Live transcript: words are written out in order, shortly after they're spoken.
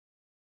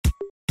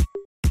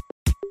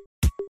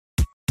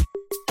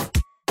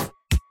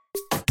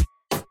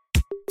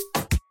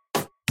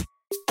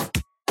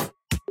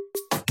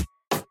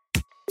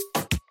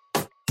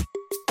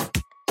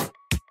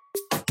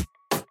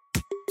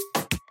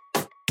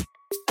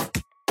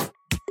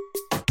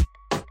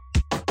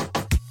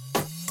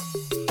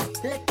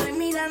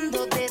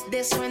disimulando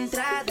desde su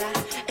entrada.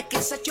 Es que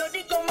esa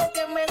chori como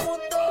que me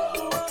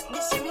gustó.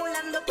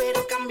 Disimulando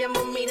pero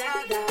cambiamos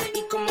mirada.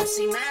 Y como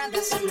si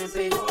nada se me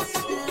pegó.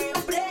 Le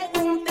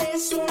pregunté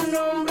su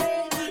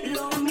nombre,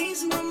 lo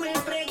mismo me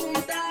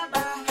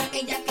preguntaba.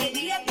 Ella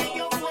quería que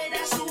yo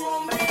fuera su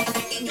hombre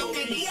y yo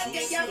quería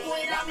que ella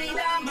fuera mi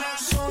dama.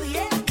 Soy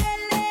el que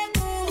le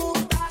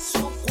gusta,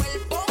 su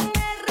cuerpo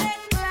me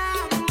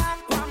reclama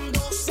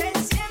cuando se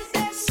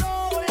siente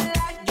sola.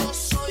 Yo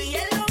soy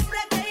el hombre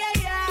que ella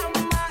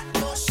llama.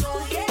 Yo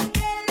soy el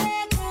que le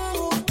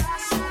gusta,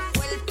 su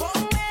cuerpo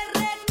me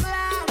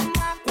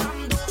reclama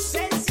cuando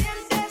se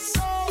siente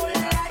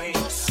sola.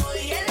 Yo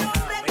soy el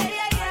hombre que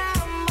ella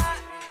llama.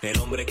 El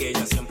hombre que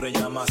ella siempre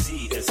llama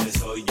así, ese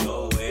soy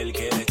yo. El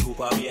que le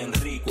chupa bien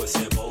rico,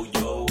 ese bow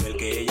yo. El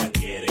que ella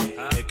quiere,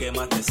 el que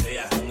más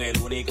desea. Con el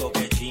único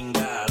que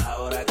chinga a la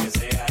hora que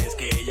sea. Es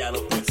que ella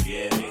lo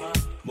prefiere.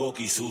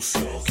 Boqui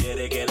sucio,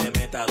 quiere que le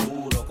meta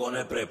duro con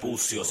el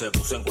prepucio. Se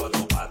puso en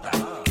cuatro patas,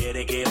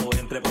 quiere que lo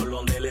entre por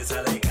donde le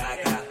sale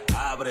caca.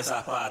 Abre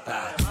esas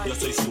patas, yo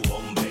soy su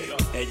hombre,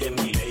 ella es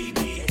mi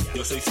baby.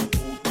 Yo soy su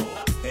puto,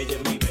 ella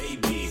es mi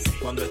baby.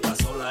 Cuando está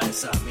sola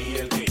es a mí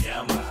el que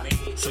llama.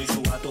 Soy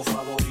su gato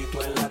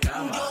favorito en la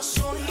cama. Yo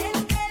soy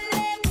el que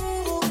le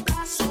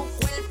gusta, su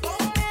cuerpo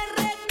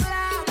me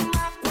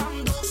reclama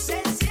cuando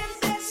se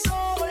siente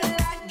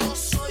sola. Yo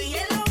soy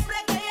el hombre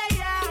que ella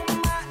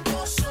llama.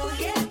 Yo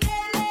soy el que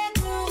le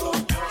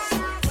gusta,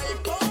 su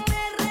cuerpo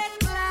me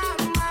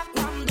reclama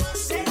cuando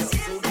se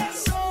siente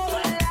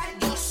sola.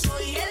 Yo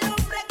soy el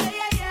hombre que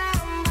ella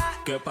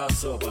llama. ¿Qué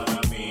pasó para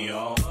mí?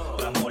 Oh,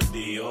 la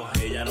mordió.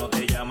 Ella no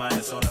te llama,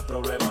 eso no es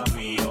problema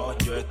mío.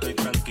 Yo estoy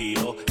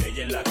tranquilo,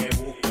 ella es la que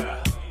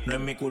busca. No es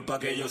mi culpa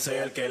que yo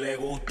sea el que le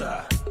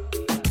gusta,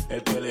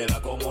 el que le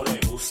da como le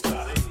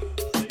gusta.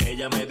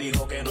 Ella me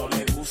dijo que no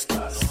le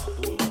gustas,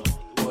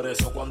 por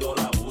eso cuando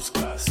la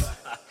buscas,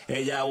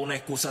 ella una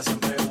excusa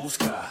siempre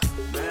busca.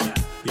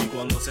 Y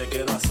cuando se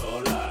queda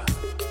sola,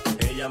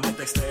 ella me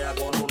textea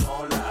con un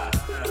hola.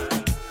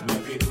 Me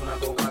pide una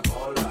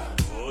Coca-Cola.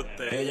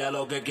 Ella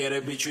lo que quiere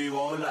es bicho y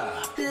bola.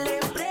 Le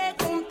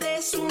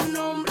pregunté su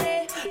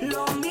nombre,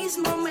 lo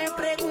mismo me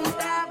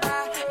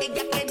preguntaba.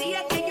 Ella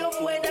quería que yo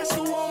fuera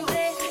su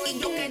hombre y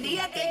yo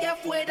quería que ella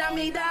fuera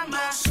mi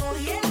dama.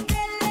 Soy el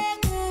que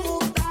le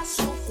gusta,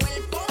 su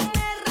cuerpo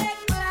me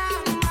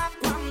reclama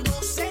cuando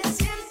se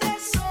siente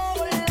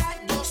sola.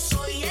 Yo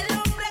soy el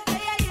hombre que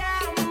ella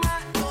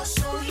llama. Yo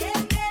soy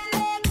el que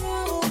le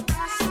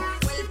gusta,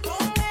 su cuerpo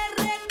me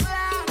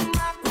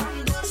reclama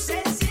cuando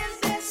se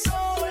siente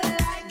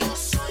sola. Yo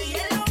soy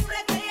el hombre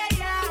que ella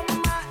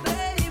llama.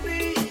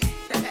 Baby,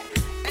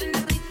 el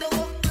negrito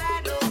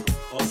claro.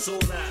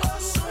 Ozuna,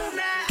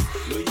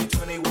 Luigi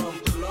 21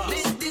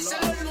 Plus.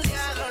 Díselo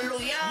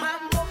Luya,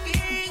 Mambo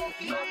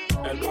King.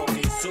 El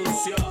boqui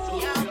sucio.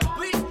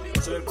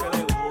 Soy el que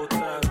le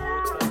gusta.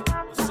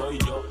 Soy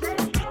yo.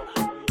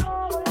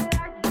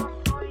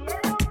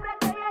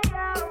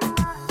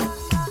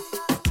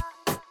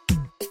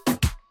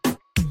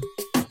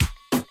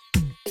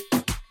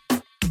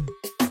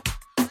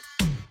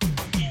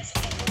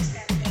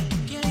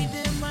 ¿Qué hay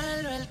de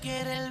malo el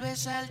querer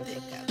besarte?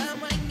 Cada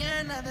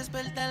mañana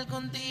despertar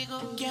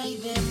contigo. ¿Qué hay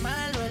de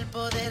malo el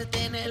poder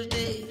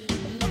tenerte?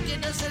 No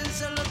quiero ser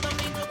solo tu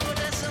amigo,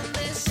 corazón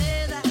de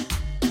seda,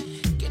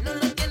 que no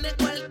lo tiene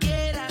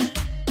cualquiera.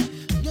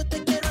 Yo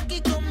te quiero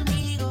aquí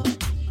conmigo,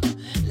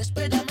 la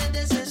espera me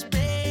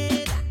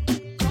desespera.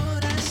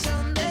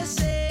 Corazón de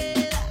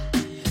seda,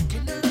 que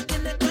no lo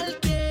tiene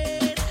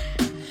cualquiera.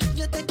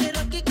 Yo te quiero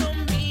aquí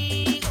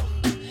conmigo,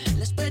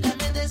 la espera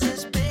me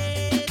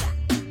desespera.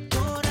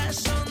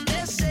 Corazón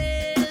de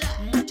seda,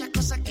 muchas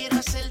cosas quiero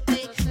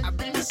hacerte.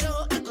 Abrir mis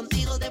ojos y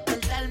contigo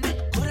despertarme.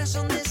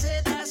 Corazón de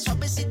seda,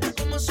 suavecito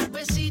como su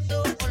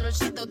besito.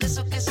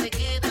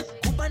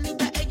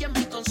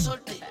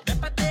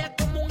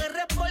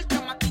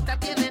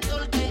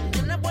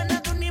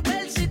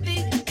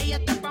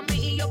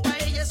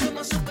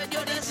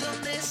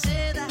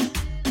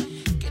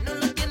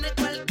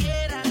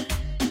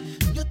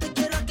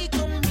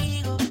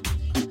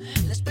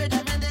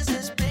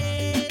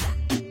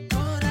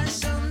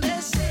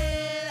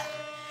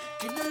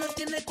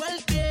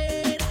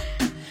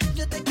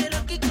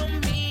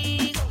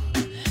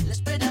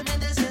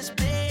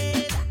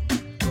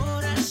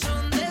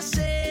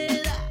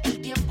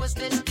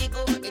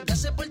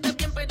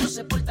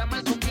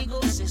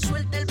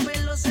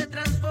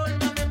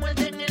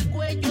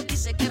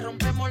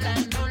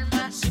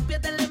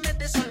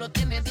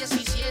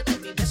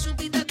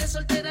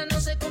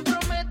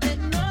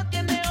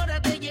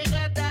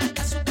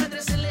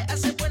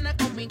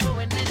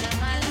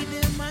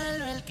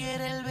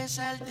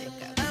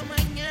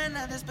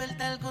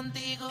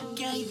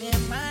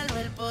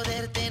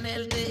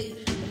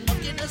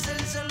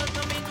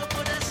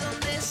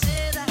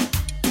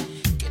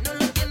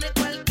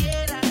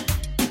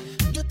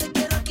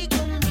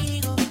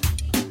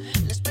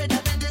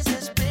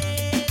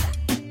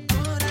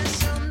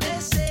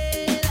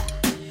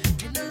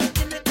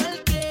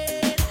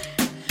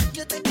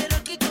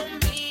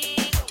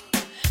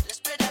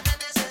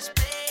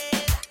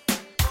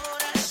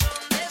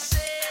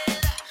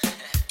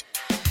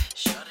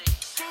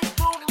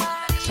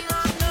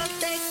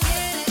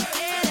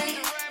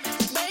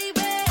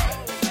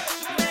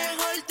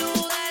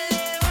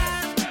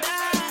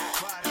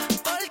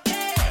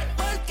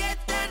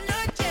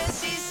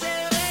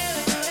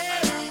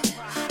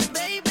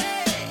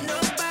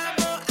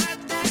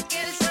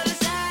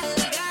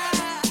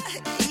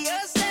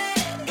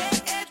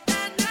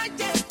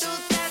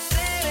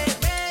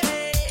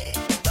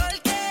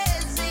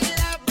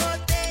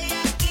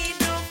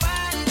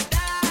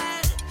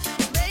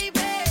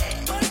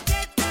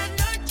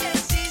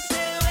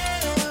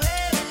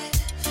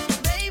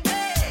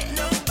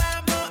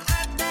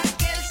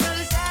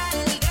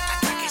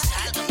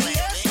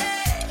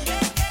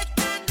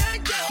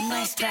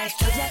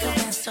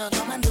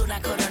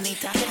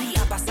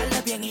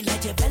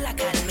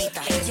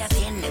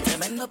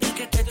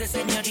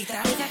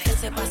 señorita. Deja que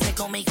se pase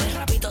conmigo y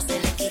rápido se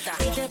le quita.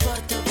 Pide por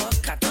tu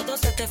boca, todo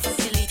se te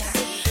facilita.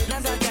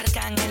 Nada que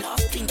Arcángel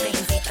Austin te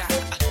invita.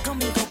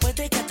 Conmigo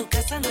puede que a tu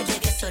casa no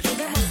llegues solita.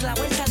 Demos la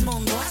vuelta al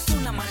mundo, haz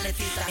una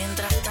maletita.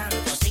 Mientras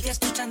tanto, sigue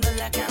escuchando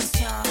la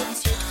canción.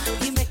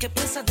 Dime qué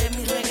piensas de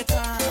mi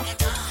reggaetón.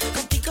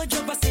 Contigo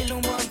yo vacilo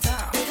un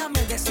montón.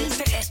 Déjame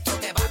decirte esto,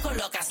 te va con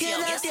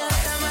locación. Quédate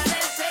hasta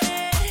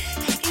amanecer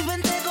y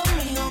vente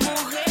conmigo,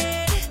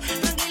 mujer.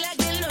 Tranquila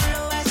que no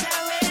lo vas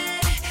a ver.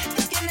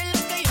 Tú tienes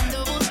lo que yo ando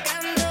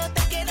buscando.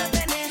 Te quiero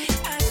tener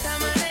hasta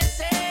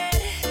amanecer.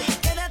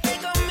 Quédate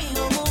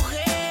conmigo,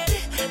 mujer.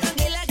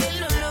 Tranquila que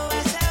no lo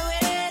vas a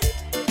ver.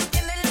 Tú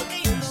tienes lo que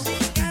yo ando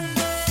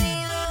buscando. Si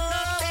no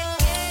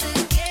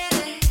te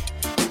quiere,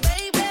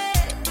 baby,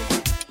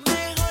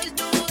 mejor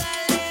tú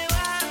dale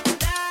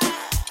banda.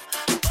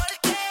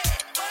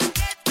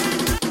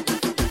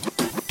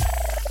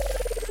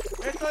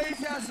 Esto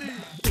dice así.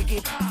 Piqui,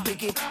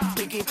 piqui,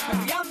 piqui,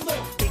 Variando.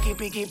 piqui,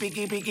 piqui,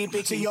 piqui, piqui,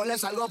 piqui. Si yo le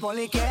salgo por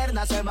la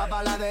izquierda, se va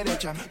para la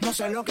derecha. No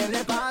sé lo que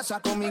le pasa,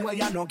 conmigo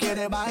ella no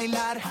quiere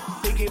bailar.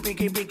 Piqui,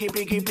 piqui, piqui,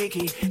 piqui,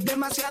 piqui.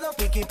 Demasiado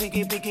piqui,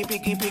 piqui, piqui,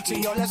 piqui, piqui.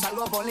 Si yo le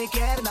salgo por la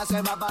izquierda,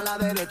 se va para la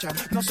derecha.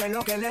 No sé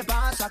lo que le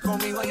pasa,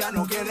 conmigo ella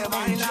no quiere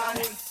bailar.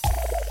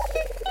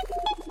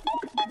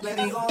 Le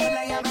digo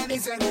hola, ella me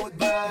dice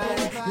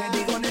goodbye. Le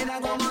digo nena,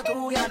 como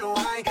tú ya no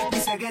hay.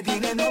 Dice que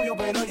tiene novio,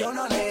 pero yo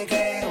no le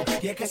creo.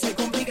 Y es que se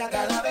complica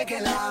cada vez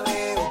que la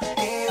veo.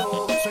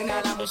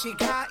 Suena la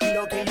música y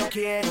lo que yo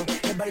quiero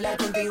es bailar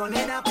contigo,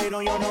 nena,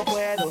 pero yo no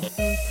puedo.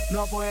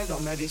 No puedo,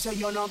 me dice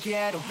yo no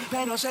quiero,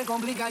 pero se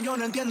complica, yo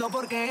no entiendo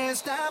por qué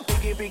está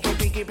piqui, piqui,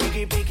 piqui,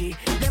 piqui, piqui.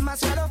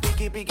 Demasiado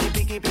piqui, piqui,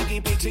 piqui, piqui,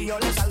 piqui. Si yo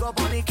le salgo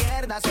por la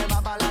izquierda, se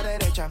va para la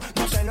derecha.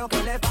 No sé lo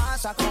que le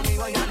pasa,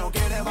 conmigo ella no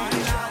quiere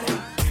bailar.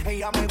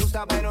 Ella me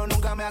gusta pero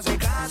nunca me hace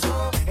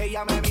caso.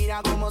 Ella me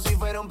mira como si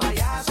fuera un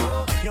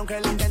payaso. Y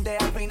aunque lo intenté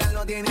al final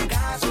no tiene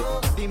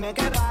caso. Dime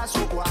qué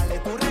pasó, cuál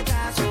es tu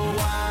rechazo.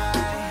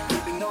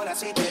 Why? Me ignoras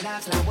si te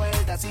das la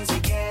vuelta sin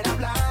siquiera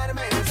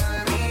hablarme.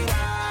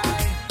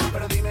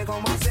 Pero dime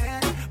cómo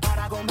hacer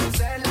para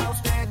convencerla a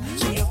usted.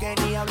 Si yo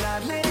quería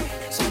hablarle,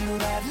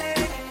 saludarle,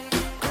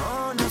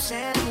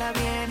 conocerla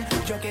bien.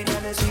 Yo quería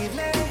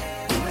decirle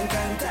que me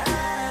encanta.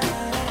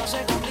 No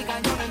se complica,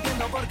 yo no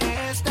entiendo por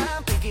qué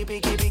está piqui,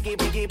 piqui, piqui,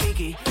 piqui,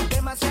 piqui.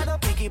 Demasiado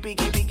piqui,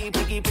 piqui, piqui,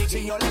 piqui, piqui.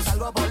 Si yo le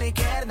salgo por la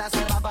izquierda,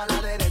 se va para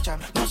la derecha.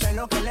 No sé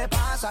lo que le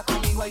pasa,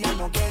 conmigo ella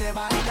no quiere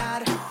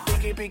bailar.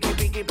 Piqui, piqui,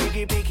 piqui,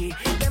 piqui, piqui.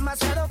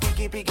 Demasiado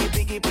piqui, piqui,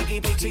 piqui,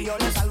 piqui, piqui. Si yo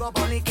le salgo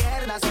por la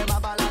izquierda, se va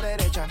para la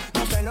derecha.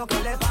 No sé lo que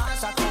le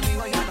pasa,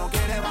 conmigo ella no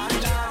quiere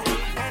bailar.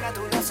 Nena,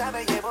 tú lo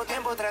sabes, llevo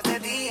tiempo tras de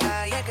ti.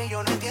 Y es que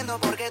yo no entiendo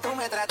por qué tú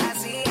me tratas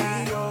así.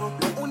 Y yo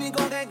lo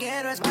único que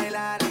quiero es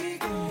bailar.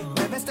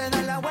 Bebes, te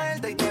das la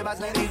vuelta y te vas.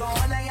 Le digo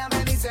hola, ella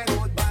me dice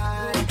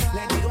goodbye.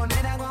 Le digo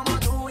nena, como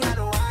tú ya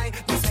no hay.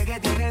 Dice que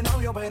tiene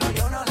novio, pero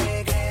yo no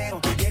le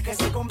creo. Y es que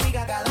se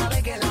complica cada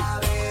vez que la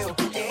veo.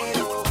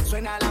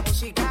 Suena la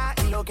música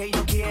y lo que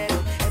yo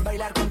quiero es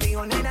bailar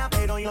contigo, nena,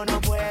 pero yo no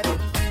puedo.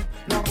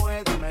 No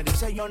puedo, me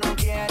dice yo no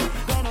quiero.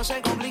 Pero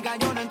se complica,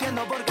 yo no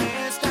entiendo por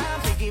qué está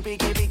piqui,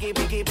 piqui, piqui,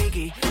 piqui,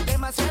 piqui.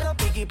 Demasiado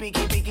piqui,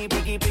 piqui, piqui,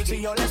 piqui, piqui.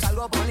 Si yo le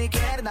salgo por la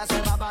izquierda,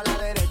 se va para la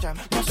derecha.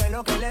 No sé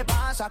lo que le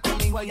pasa,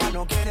 conmigo ella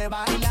no quiere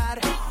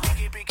bailar.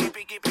 Piqui, piqui,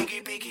 piqui,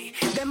 piqui, piqui.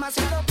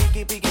 Demasiado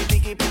piqui, piqui,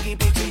 piqui, piqui,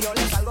 piqui. Si yo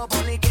le salgo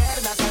por la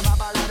izquierda, se va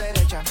para la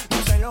derecha.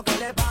 No sé lo que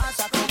le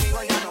pasa,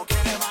 conmigo ella no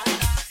quiere bailar.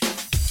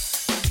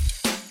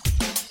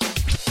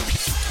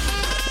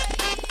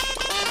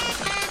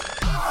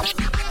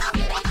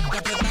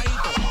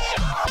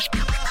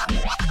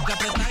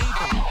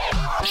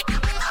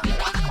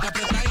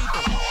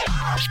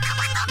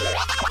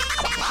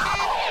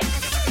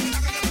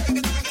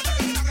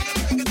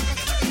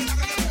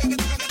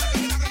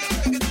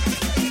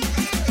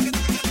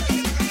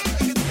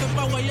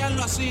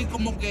 Así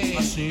como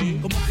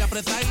que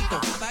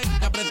apretadito,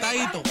 que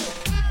apretadito,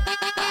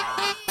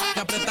 que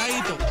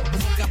apretadito,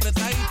 como que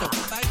apretadito,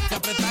 que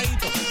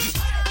apretadito.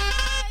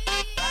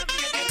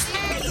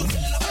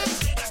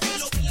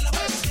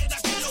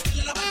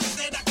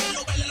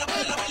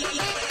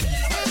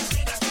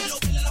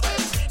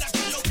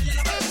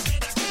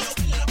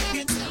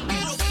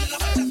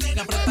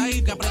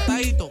 Que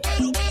apretadito, que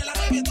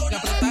apretadito, que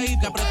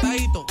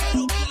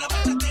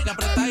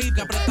apretadito,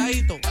 que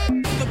apretadito.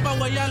 Esto es pa'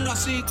 guayarlo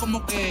así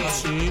como que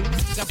así.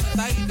 Que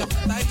apretadito,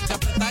 que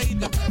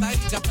apretadito, que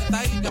apretadito,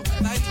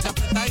 que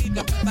apretadito,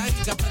 que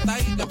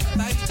apretadito,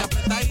 que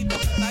apretadito, que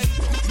apretadito,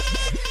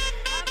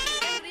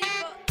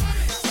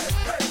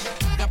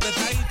 que apretadito, que apretadito, que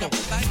apretadito,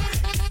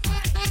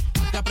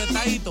 que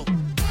apretadito,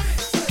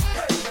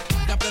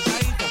 que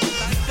apretadito.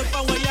 Esto es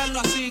pa' guayarlo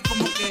así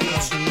como que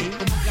así.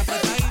 Como que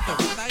apretadito,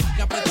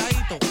 que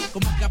apretadito,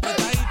 como que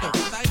apretadito,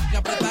 que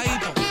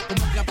apretadito,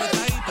 como que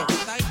apretadito,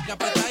 que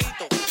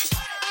apretadito.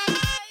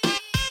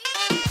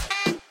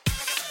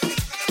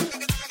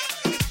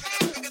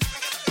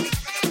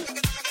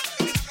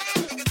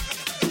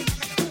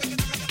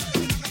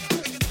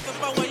 Esto es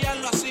pa'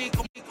 guayarlo así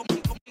como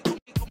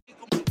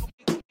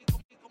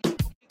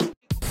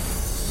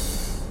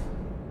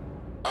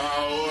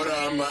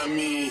Ahora,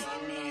 mami.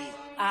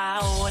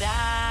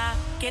 Ahora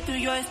que tú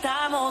y yo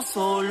estamos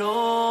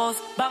solos,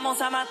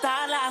 vamos a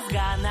matar las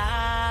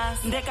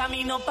ganas. De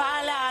camino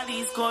pa' la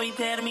disco y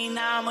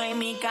terminamos en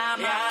mi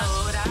cama. Y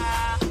ahora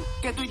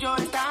que tú y yo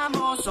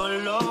estamos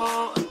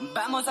solos,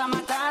 vamos a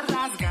matar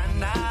las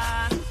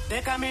ganas.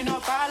 De camino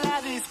pa'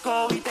 la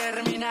disco y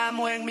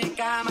terminamos en mi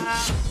cama.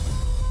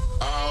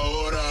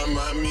 Ahora,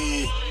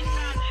 mami.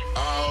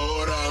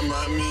 Ahora,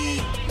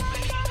 mami.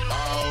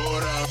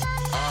 Ahora,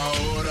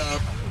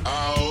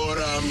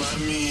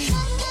 mami.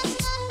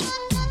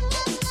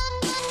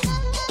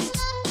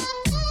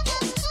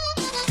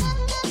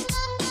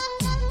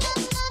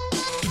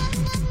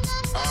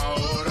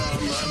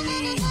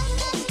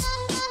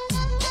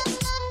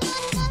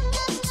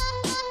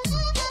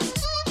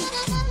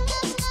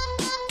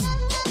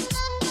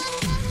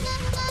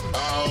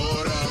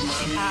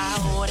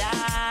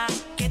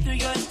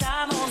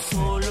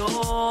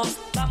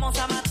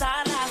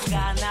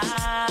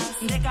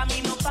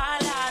 Camino pa'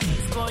 la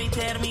disco y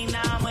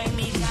terminamos en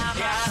mi cama.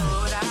 Y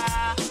ahora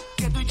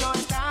que tú y yo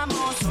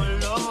estamos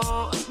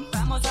solos,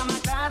 vamos a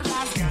matar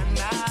las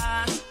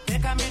ganas. De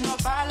camino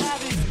pa' la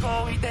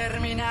disco y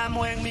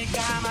terminamos en mi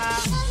cama.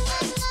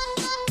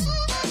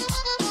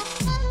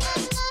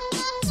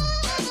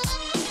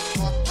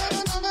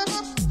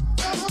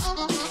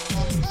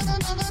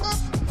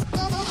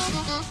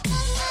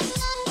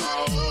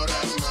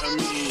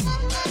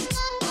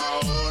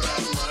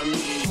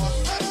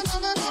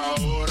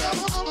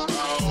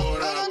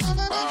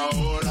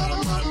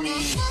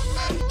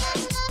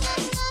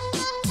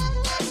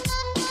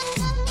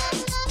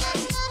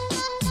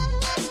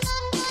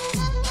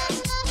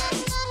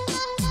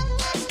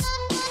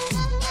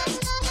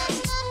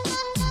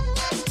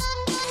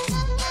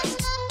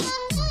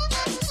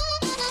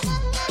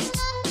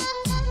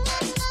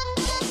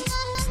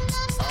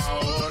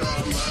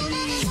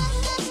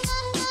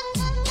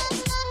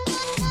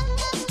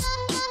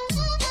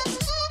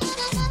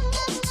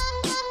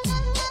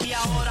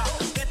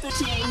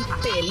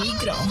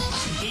 Peligro.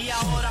 Y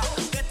ahora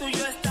que tú y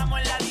yo estamos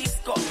en la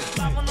disco,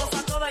 vámonos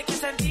a todo, hay que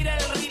sentir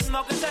el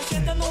ritmo, que se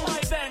siente en un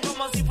vaivén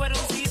como si fuera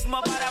un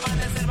sismo, para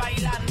amanecer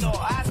bailando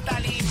hasta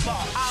limbo.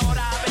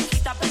 Ahora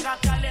abejita,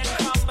 pégate al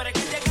enjambre,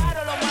 que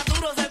llegaron los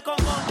maduros del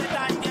Congo de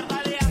Tanger.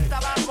 Dale hasta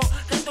abajo,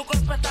 que tu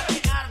cuerpo está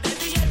que arde.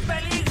 DJ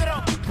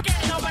Peligro,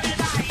 que no me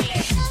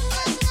baile.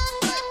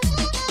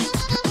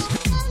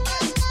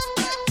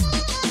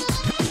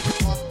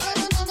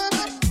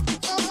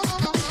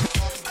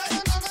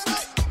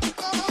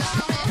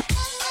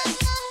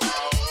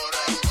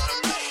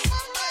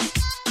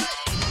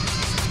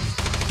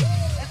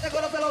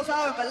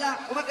 ¿Verdad?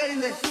 ¿Cómo es que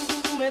dice?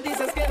 Tú me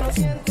dices que no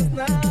sientes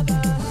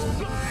nada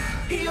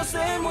y yo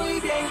sé muy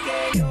bien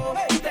que yo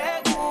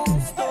te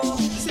gusto.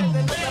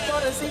 Siente nota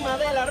por encima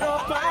de la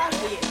ropa.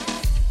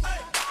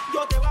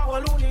 Yo te bajo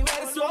al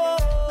universo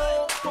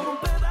con un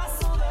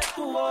pedazo de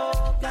tu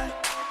boca.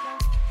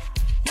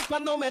 Y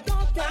cuando me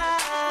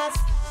tocas,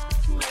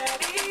 me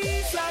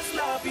erizas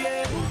la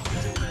piel.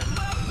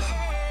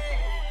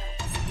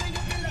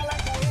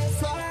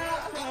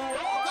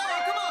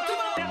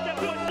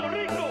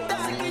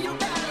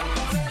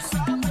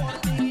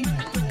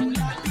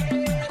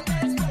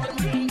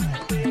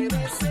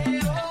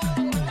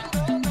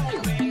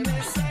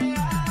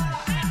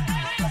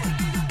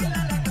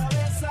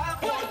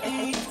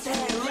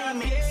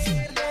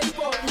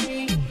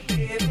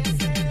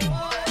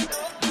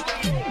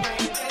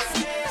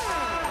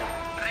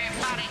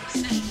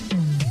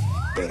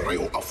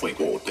 Perreo a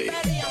fuegote.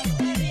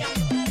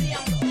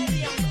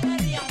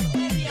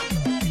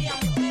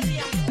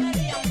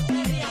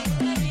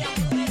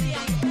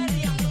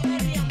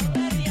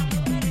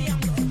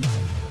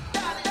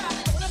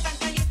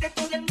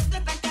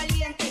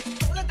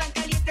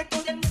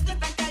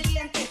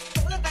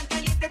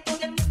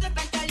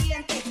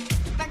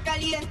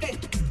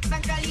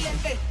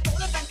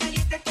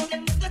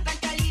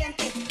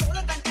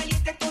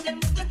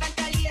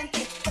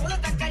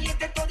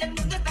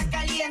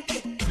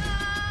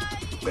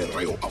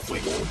 Perreo a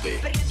fuegote.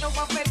 Perdiendo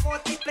a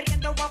fuegote,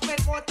 perdiendo a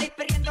fuegote,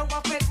 perdiendo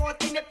a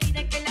fuegote, y me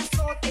piden que la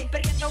azote.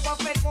 Perdiendo a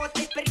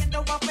fuegote, perdiendo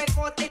a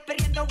fuegote,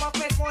 perdiendo a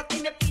fuegote,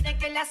 y me piden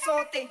que la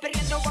azote.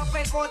 Perdiendo a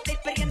fuegote,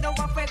 perdiendo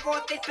a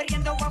fuegote,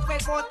 perdiendo a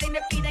fuegote, y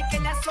me piden que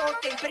la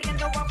azote.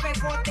 Perdiendo a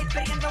fuegote,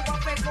 perdiendo a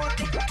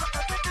fuegote.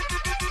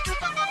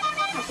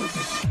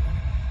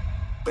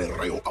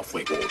 Perreo a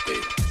fuegote.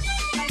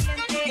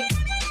 Caliente,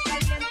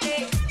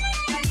 caliente,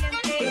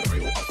 caliente.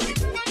 Perreo a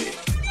fuegote.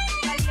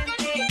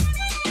 Caliente,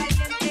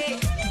 caliente,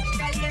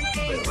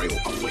 caliente. Perreo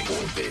a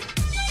fuegote.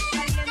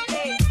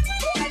 Caliente,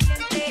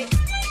 caliente,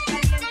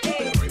 caliente.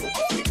 Perreo a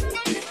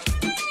fuegote.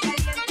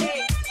 Caliente,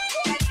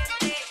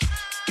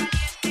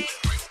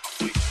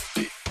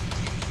 caliente.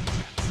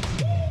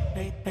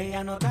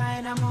 Ella no está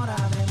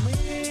enamorada de mí.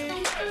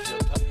 Yo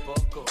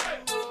tampoco.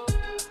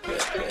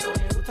 Pero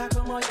me gusta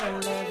como yo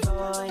le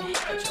doy.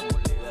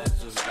 Chamolida en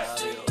sus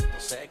labios,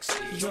 sexy.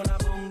 Yo la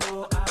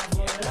pongo a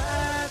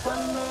volar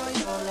cuando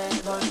yo le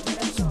doy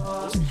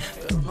besos.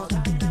 Pero no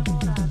está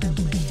enamorada de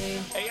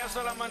mí. Ella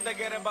solamente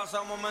quiere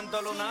pasar un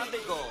momento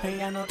lunático.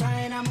 Ella no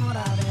está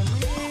enamorada de mí.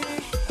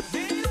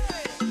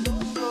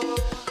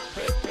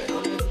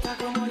 Pero le gusta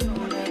como yo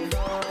le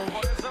doy.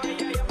 Por eso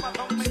ella llama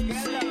Don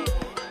Miguel.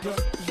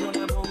 Yo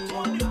le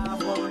pongo a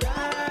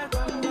volar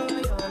cuando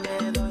yo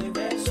le doy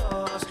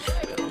besos.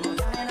 Pero no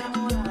está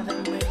enamorada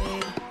de mí.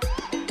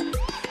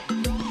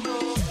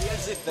 Y el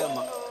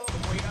sistema,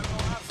 como ella lo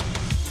hace,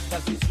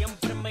 casi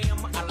siempre me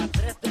llama a las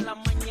 3 de la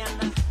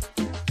mañana.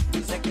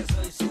 Dice que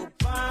soy su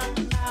pana.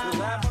 ¿Tú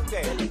sabes por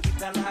qué? Que le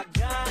quita las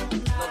ganas.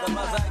 Lo que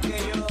pasa es que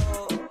yo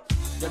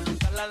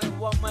nunca la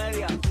dejo a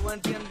media. Tú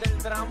entiendes el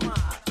drama.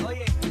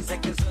 Oye, dice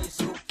que soy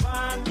su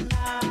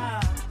pana.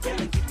 Que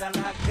le quita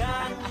las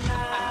ganas.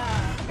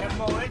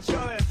 Hemos hecho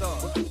de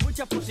todo.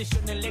 Muchas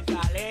posiciones en la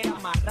escalera.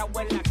 Amarrado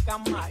en la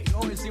cama.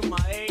 Yo encima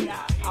de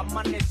ella.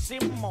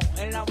 Amanecimos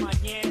en la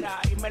bañera.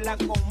 Y me la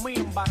comí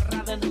en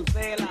barra de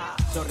Nutella.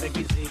 Son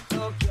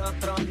requisitos que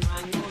otros no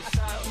han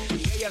usado.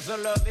 Y ella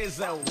solo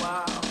dice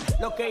wow.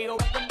 Lo que yo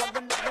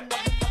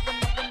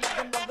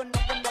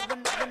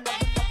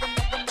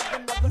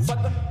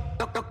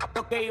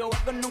lo que yo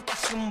hago nunca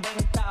se ha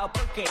inventado.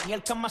 Porque ni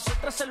el Kama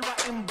Sutra se lo ha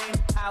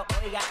inventado.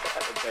 Oiga,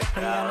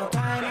 Ella no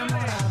está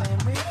enamorada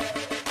de mí.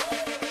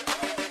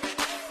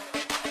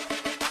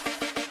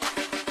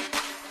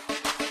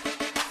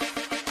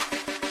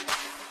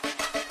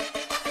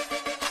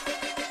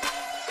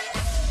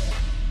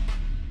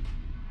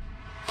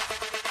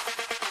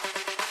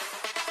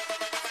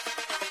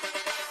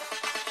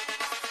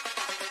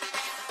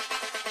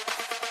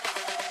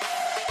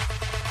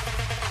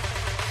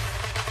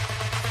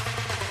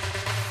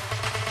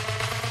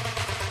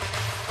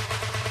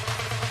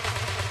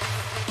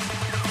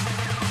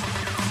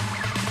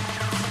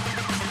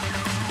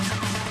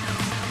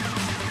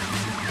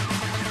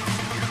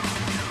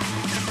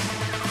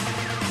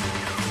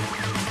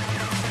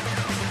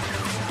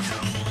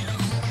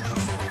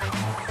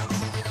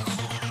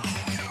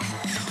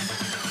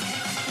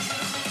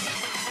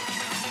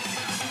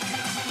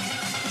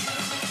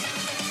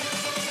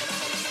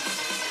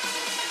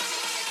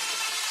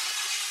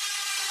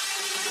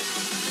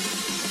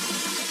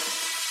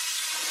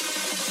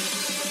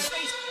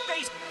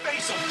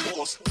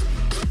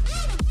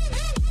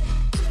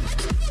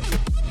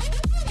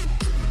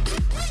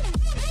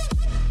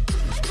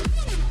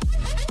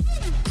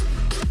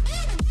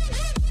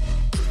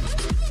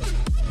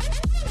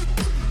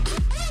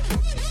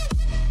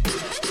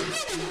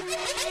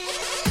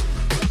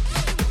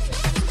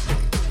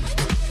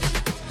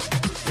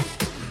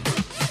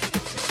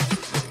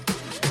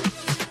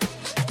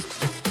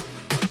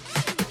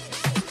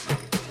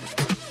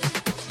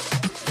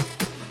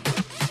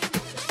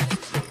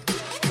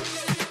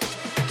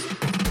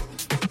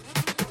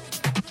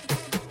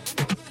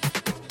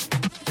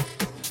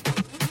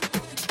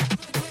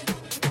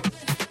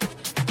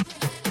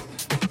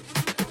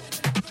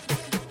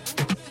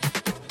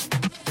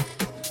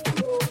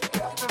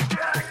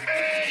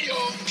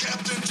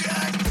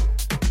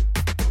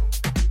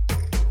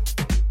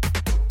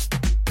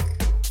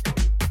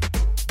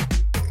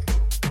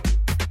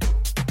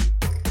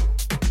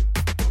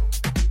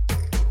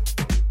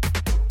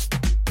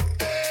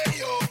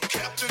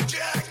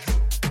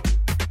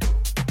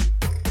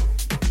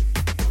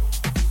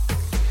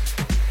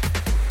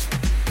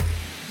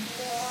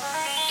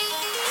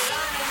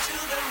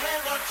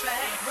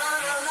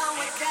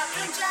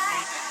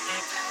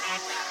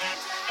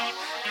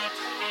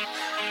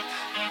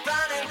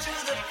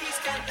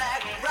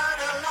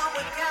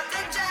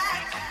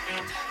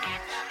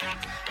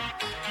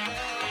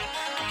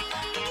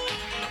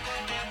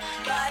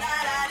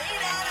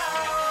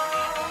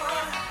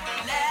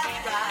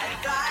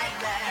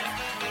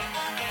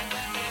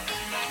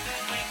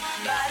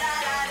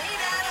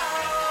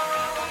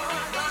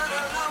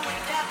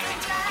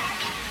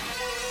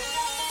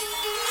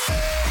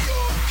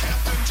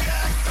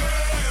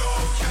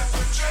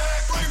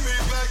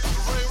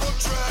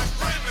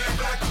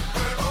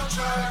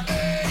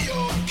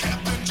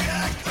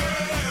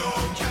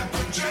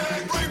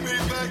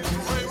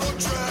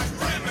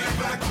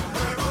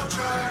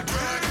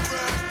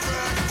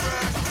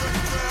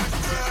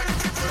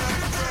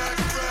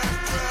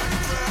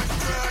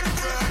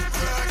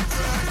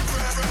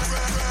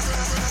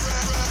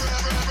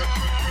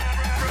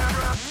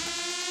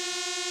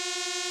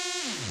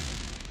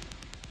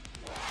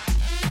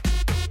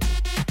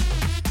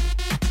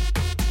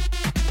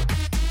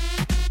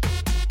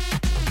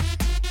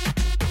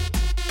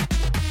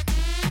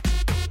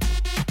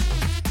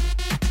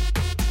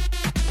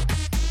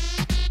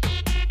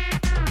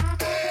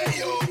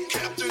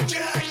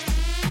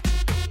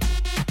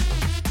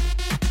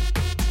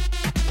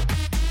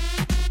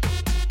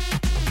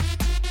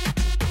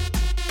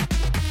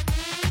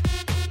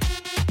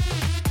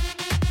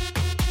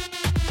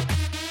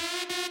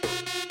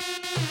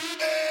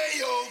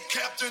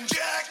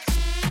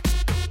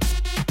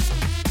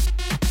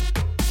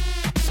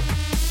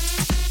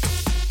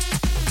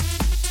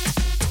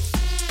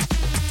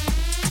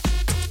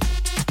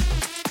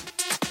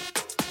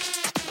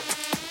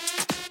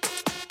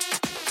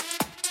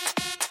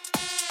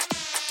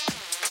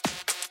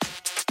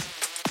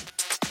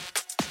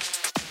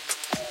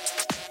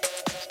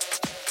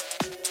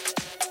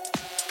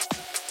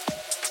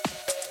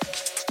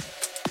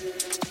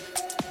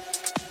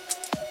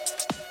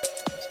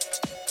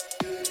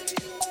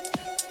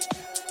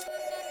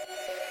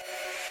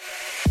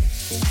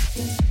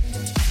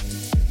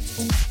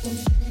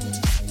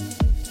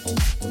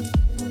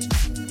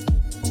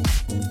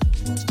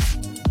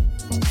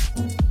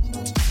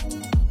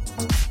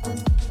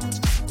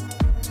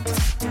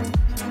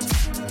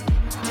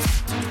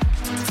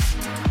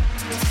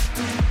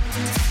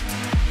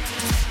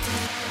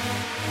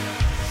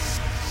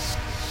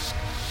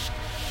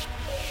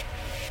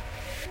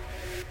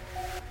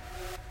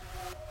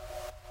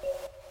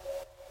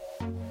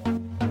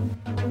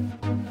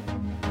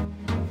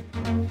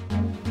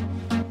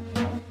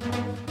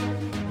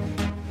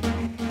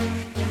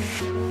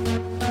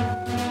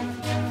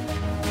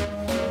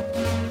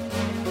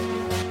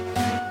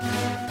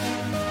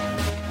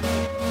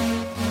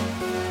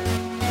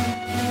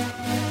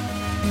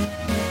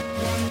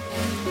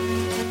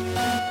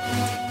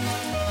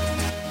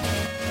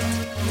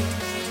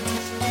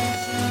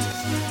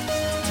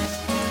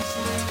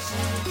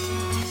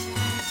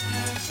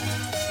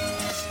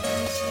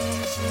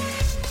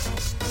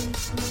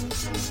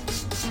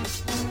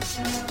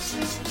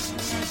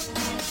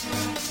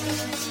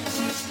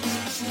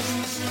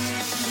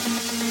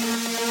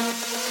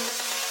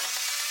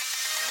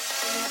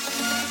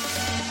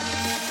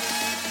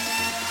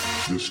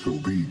 Disco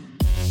beat.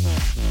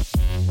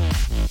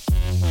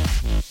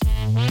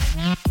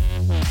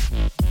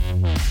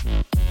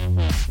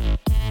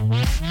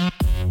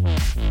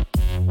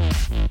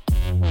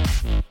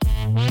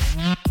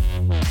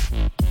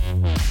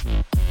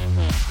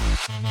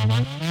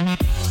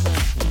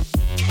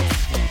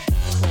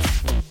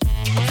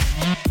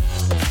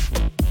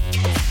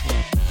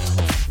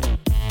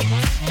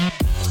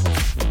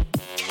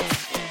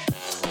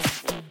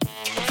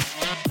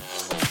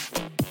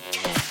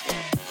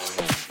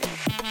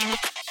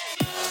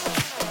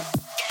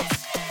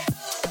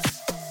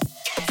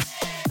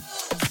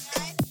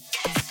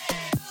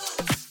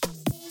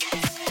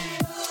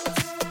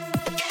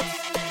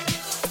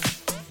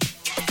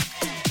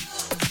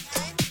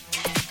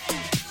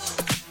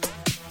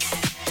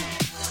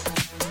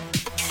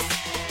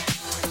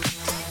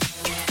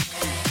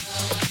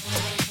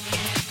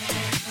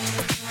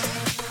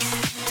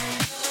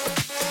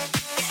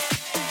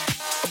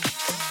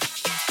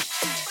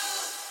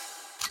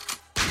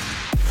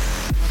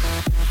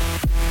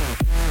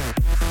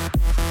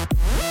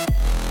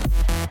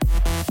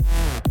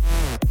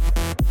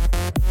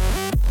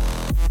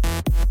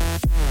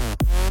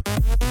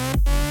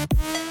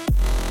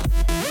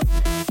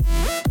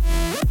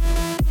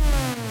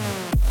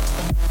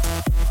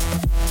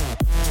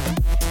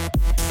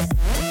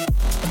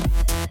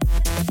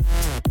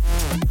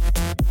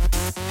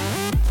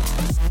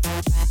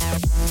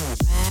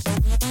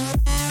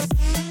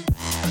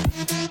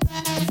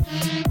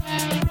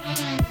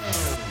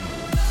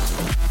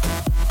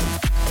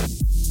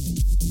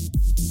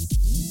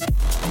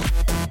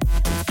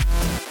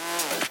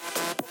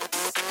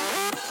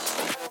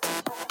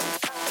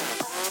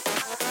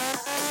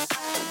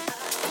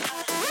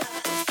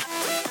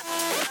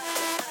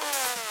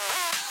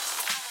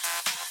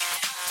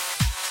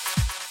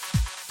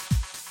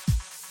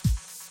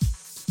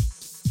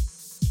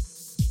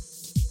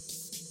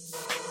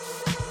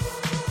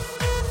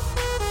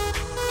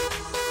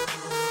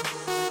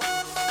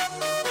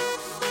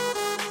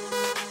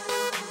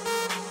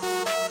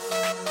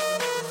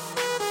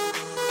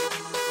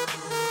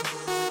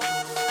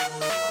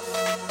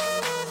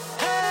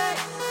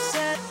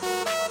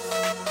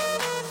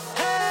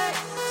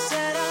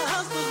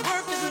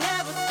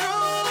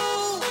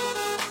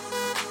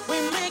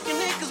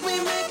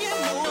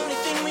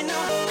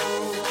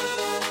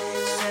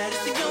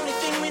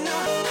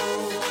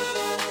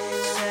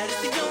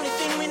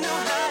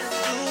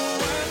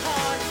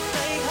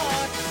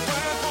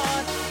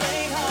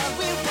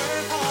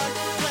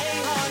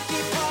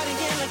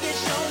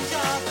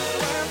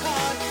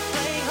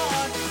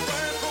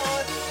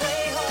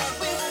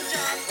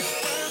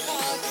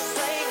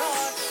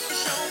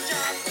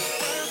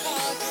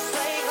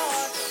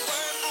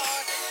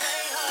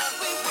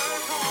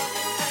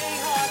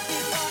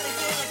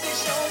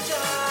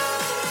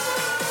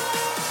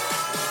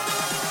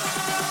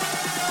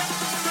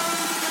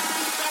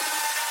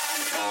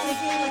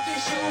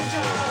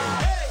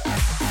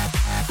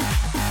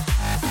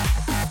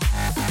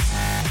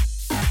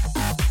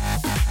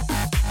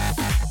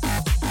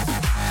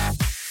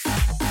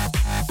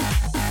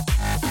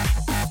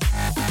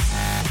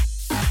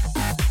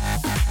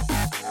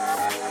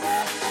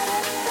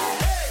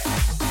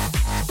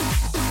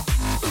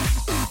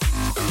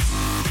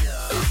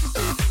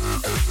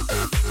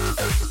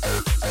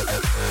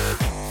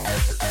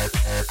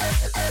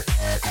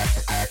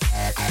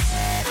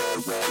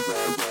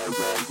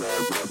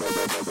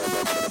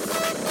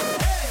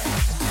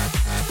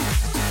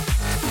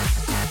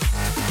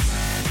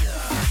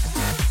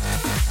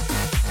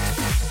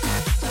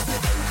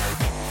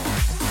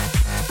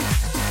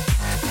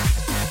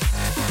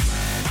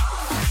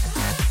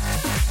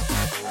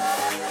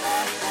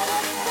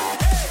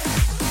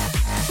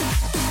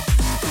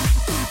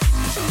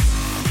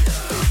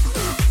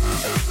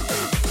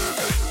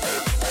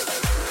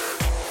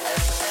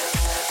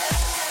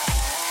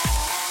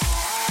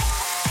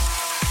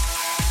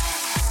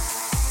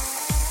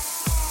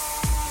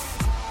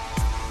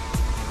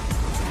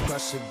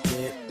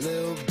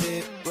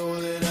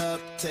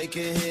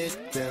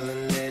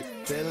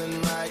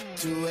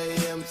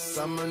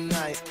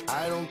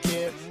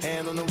 steering,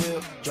 hand on the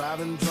wheel,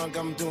 driving drunk,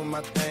 I'm doing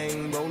my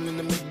thing, rolling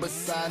the mid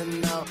beside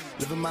and out,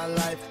 living my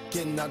life,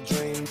 getting our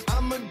dreams.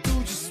 I'ma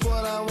do just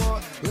what I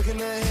want,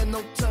 looking ahead,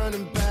 no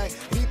turning back.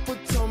 People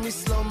told me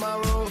slow my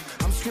roll,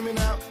 I'm screaming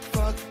out,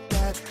 fuck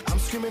that. I'm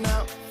screaming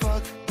out,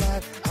 fuck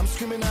that. I'm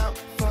screaming out,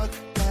 fuck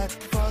that,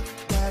 fuck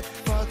that,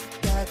 fuck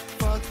that,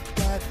 fuck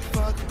that,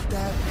 fuck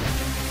that.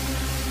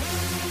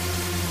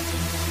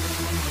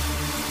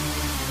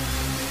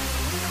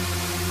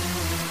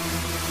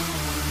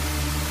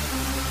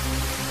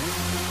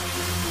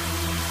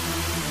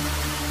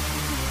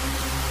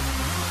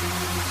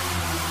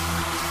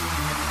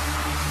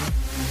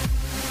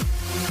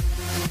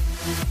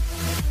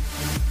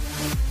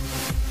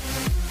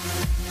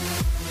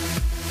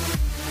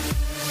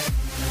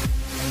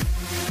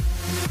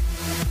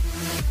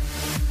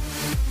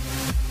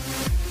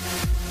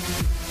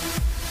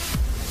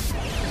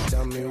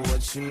 Tell me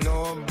what you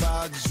know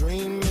about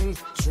dreaming,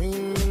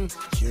 dreaming.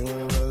 You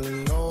don't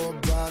really know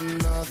about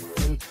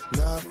nothing,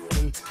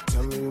 nothing.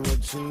 Tell me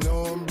what you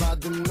know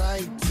about the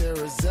night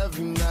terrors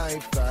every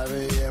night. 5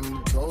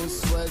 a.m. cold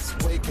sweats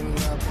waking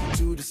up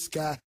to the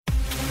sky.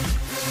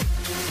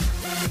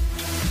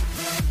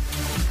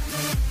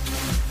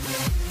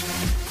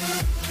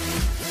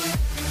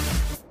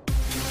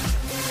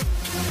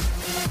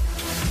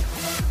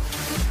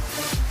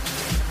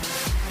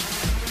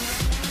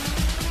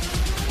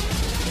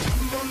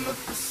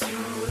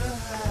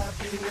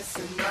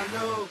 And I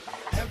know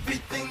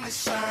everything that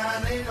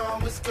shine ain't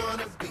always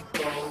gonna be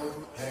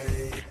gold.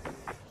 Hey,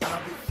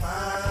 I'll be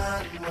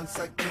fine once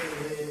I get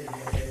it.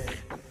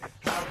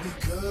 I'll be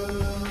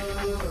good.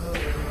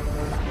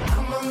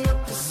 I'm on the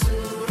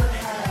pursuit of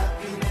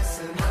happiness,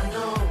 and I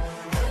know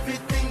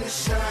everything that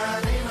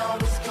shine ain't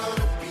always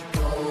gonna be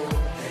gold.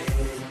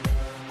 Hey,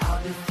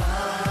 I'll be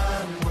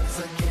fine once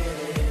I get it.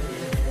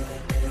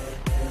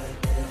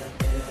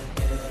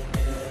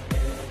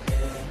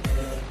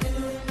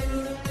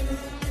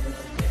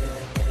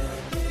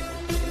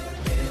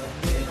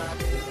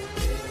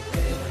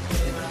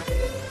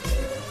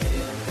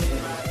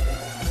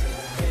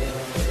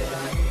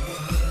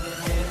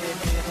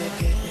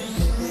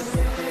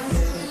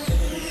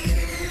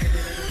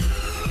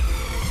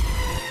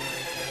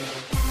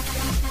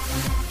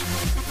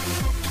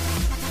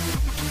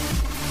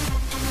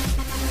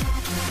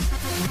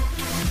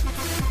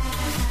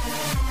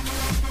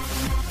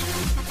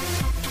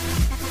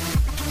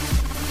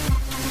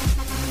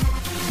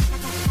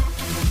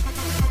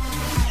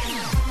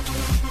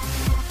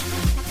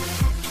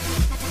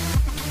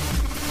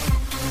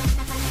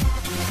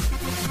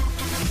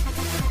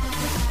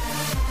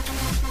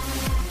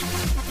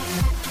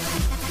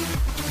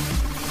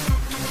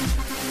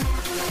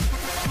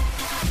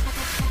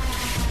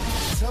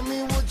 Tell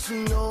me what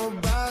you know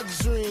about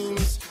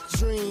dreams,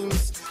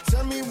 dreams.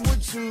 Tell me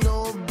what you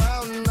know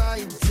about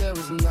night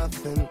terrors,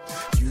 nothing.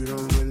 You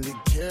don't really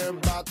care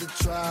about the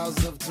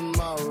trials of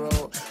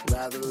tomorrow.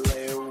 Rather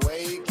lay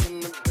awake in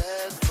the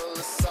bed full of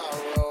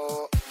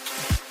sorrow.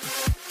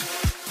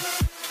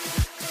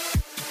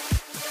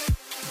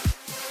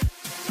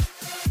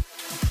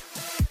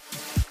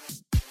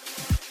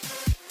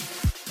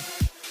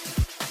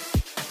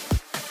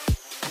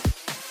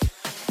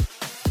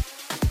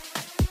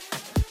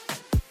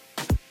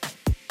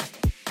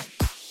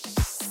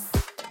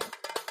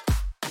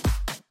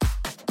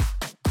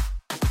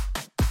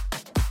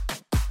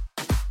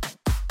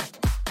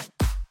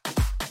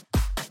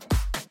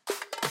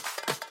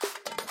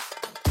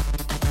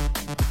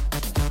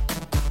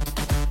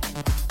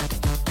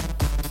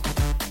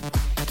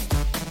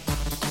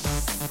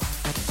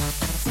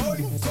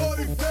 Soy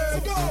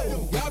soltero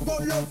y hago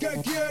lo que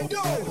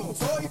quiero.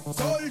 Soy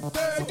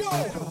soltero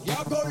y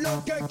hago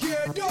lo que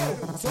quiero.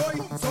 Soy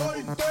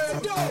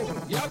soltero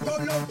y hago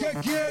lo que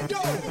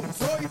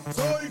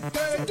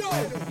quiero.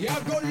 Y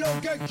hago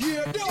lo que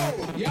quiero.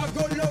 Y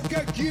hago lo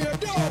que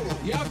quiero.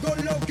 Y hago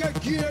lo que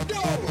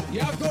quiero. Y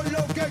hago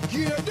lo que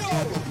quiero.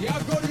 Y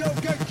hago lo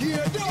que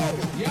quiero.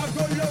 Y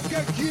hago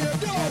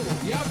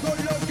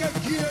lo que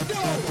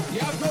quiero. Y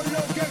hago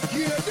lo que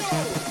quiero.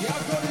 Y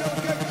hago lo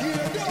que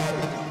quiero.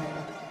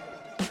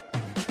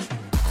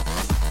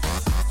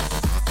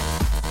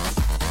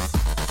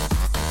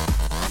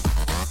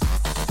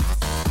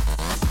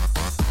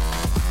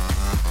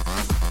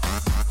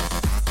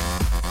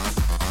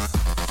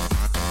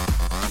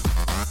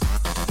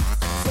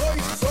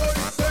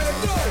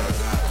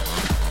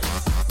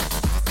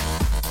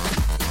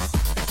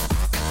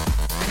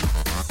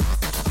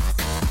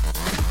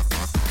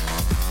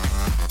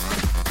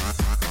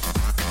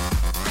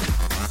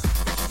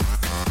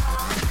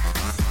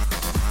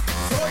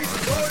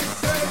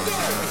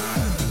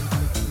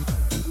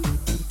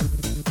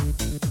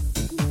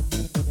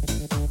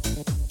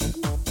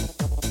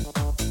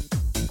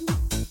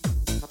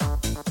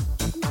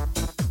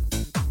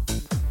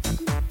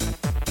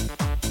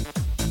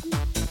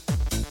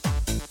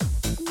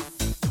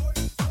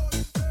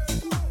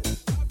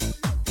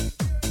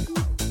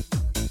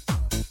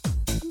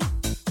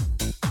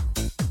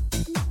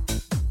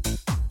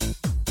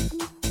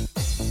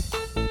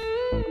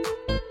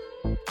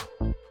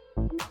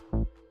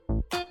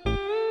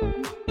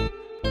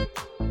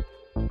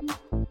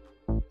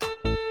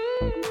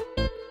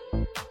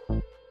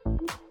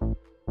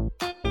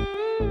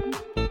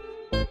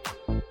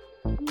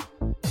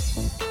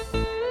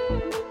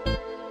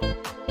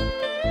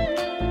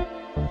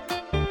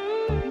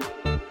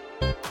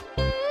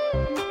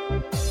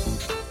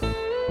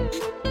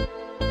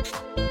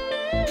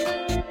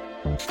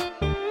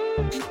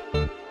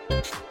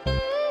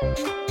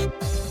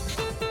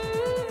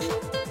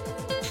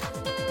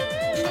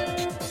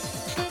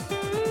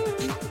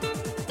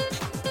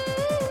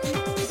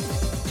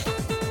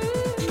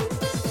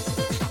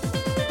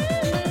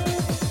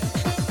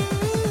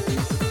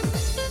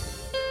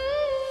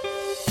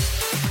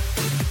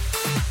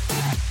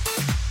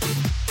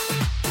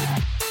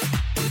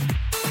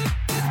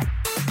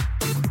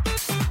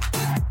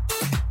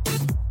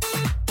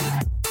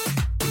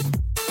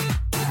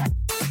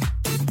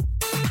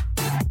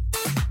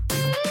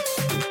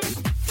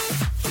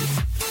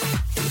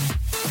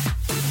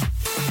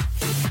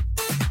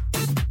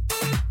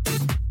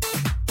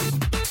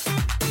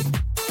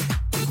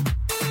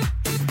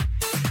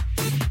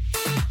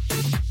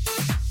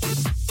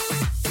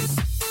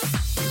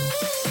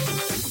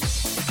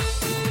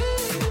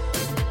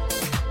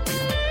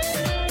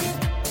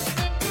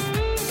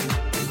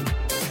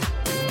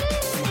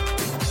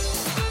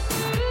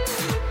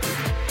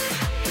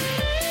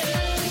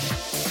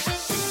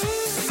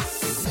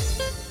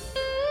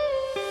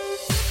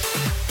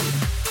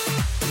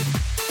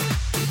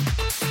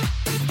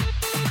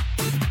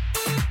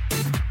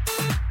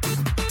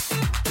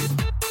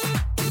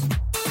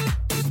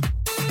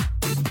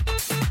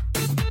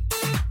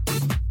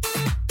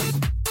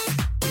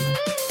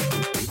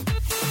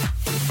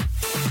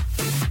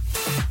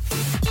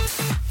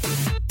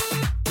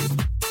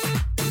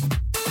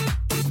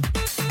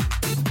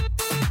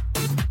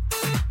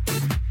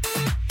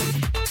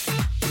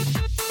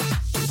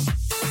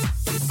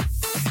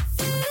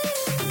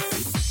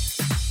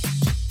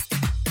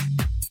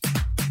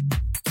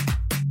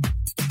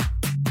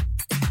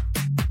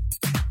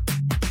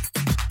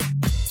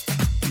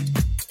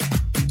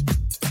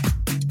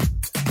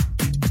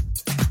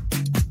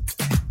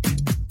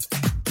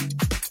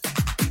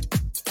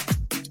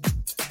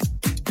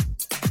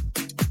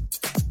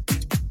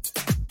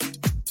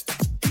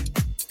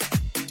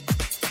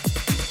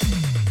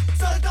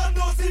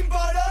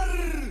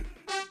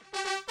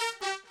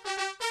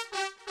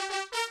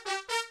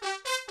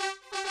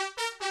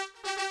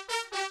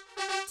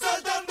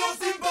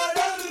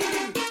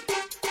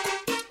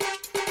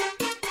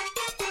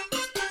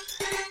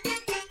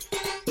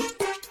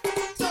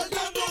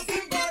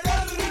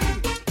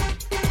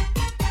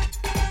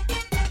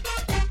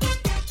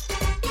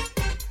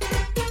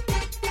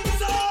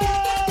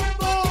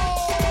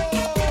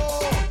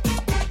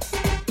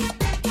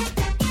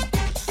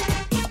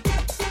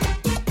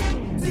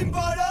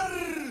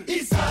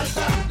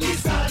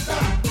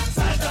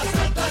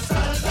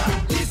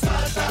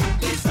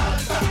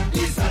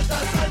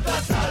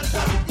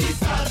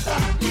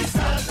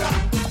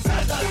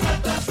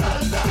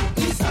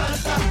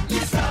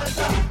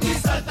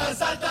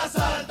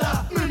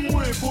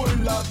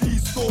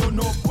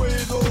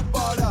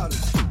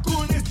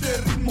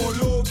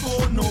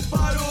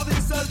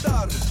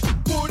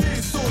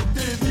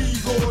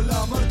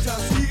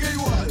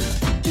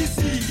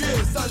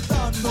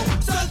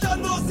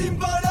 sin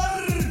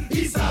parar.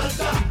 Y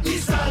salta, y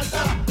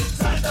salta,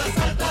 salta,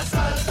 salta,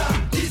 salta.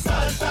 Y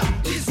salta,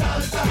 y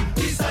salta,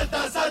 y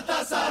salta,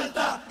 salta,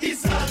 salta. Y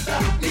salta,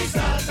 y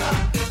salta,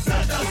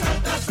 salta,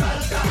 salta,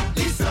 salta.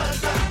 Y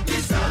salta,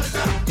 y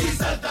salta, y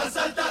salta,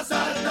 salta,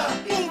 salta.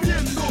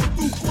 Moviendo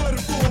tu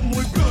cuerpo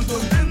muy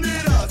pronto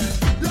entenderás.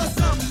 La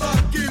samba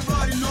que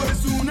bailo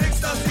es un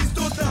éxtasis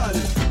total.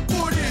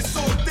 Por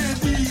eso te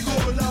digo,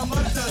 la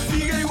marcha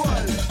sigue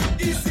igual.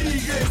 Y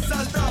sigue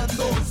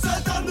saltando,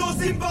 saltando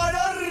sin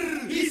parar.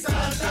 Y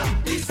salta,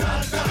 y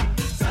salta,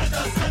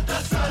 salta, salta,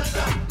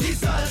 salta. Y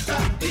salta,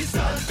 y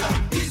salta,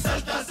 y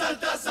salta,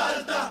 salta,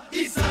 salta.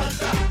 Y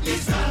salta, y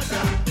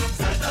salta,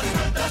 salta,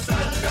 salta,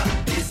 salta.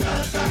 Y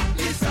salta,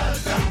 y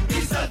salta,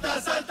 y salta,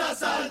 salta,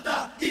 salta.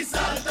 Y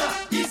salta,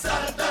 y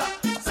salta,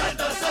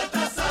 salta,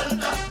 salta,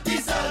 salta. Y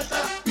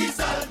salta, y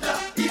salta,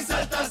 y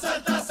salta,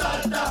 salta,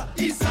 salta.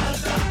 Y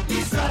salta,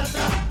 y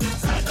salta,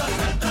 salta,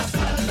 salta,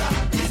 salta.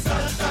 Y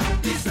salta,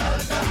 y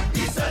salta,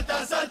 y salta,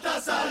 salta,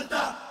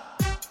 salta.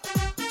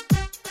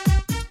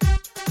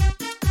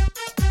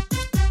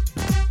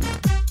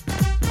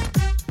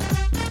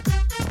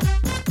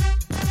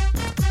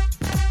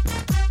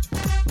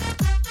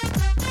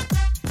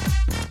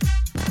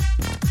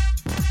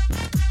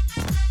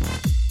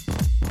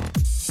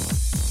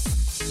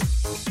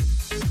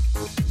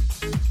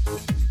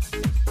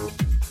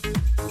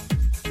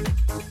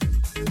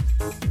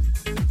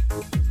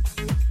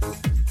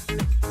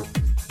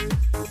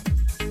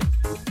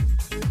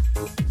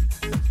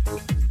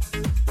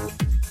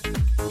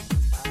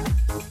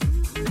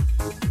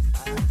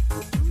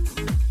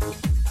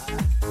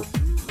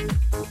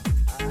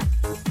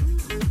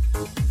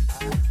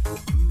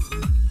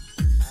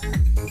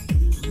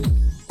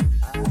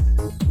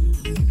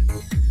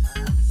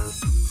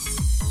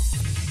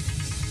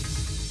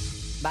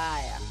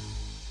 Vaya,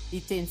 y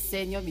te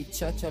enseño mi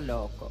chocho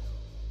loco.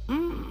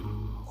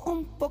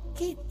 Un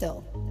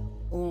poquito.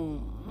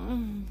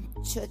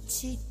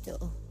 Chochito.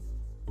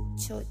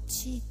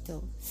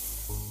 Chochito.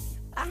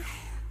 Ah.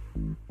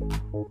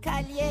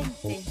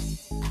 Caliente.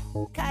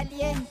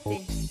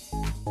 Caliente.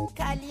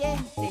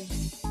 Caliente.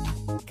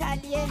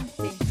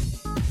 Caliente.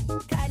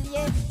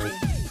 Caliente.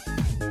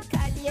 Caliente.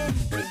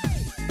 Caliente.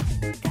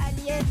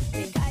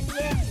 Caliente. Caliente. Caliente. Caliente.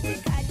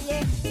 Caliente.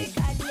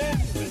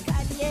 Caliente,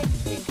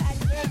 caliente,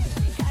 caliente.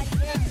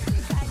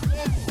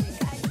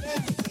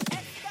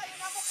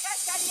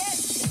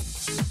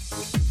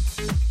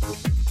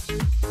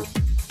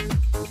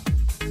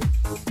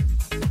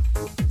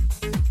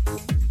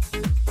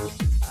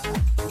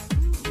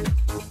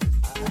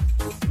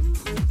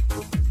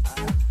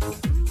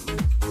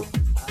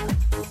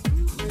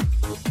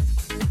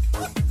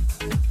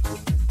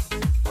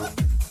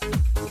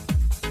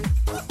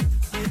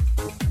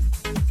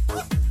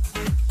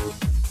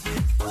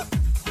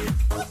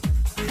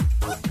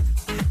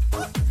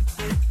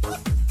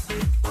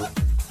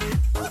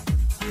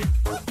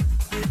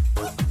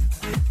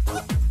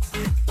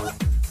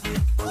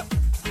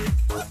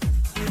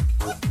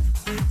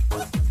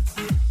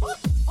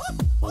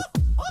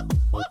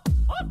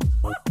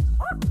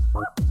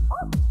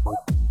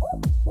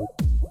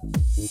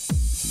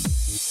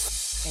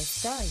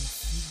 Estoy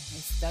una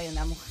mujer caliente. Soy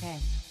una mujer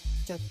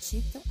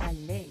chochito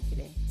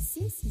alegre.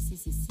 Sí, sí, sí,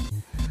 sí, sí.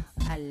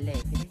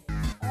 Alegre.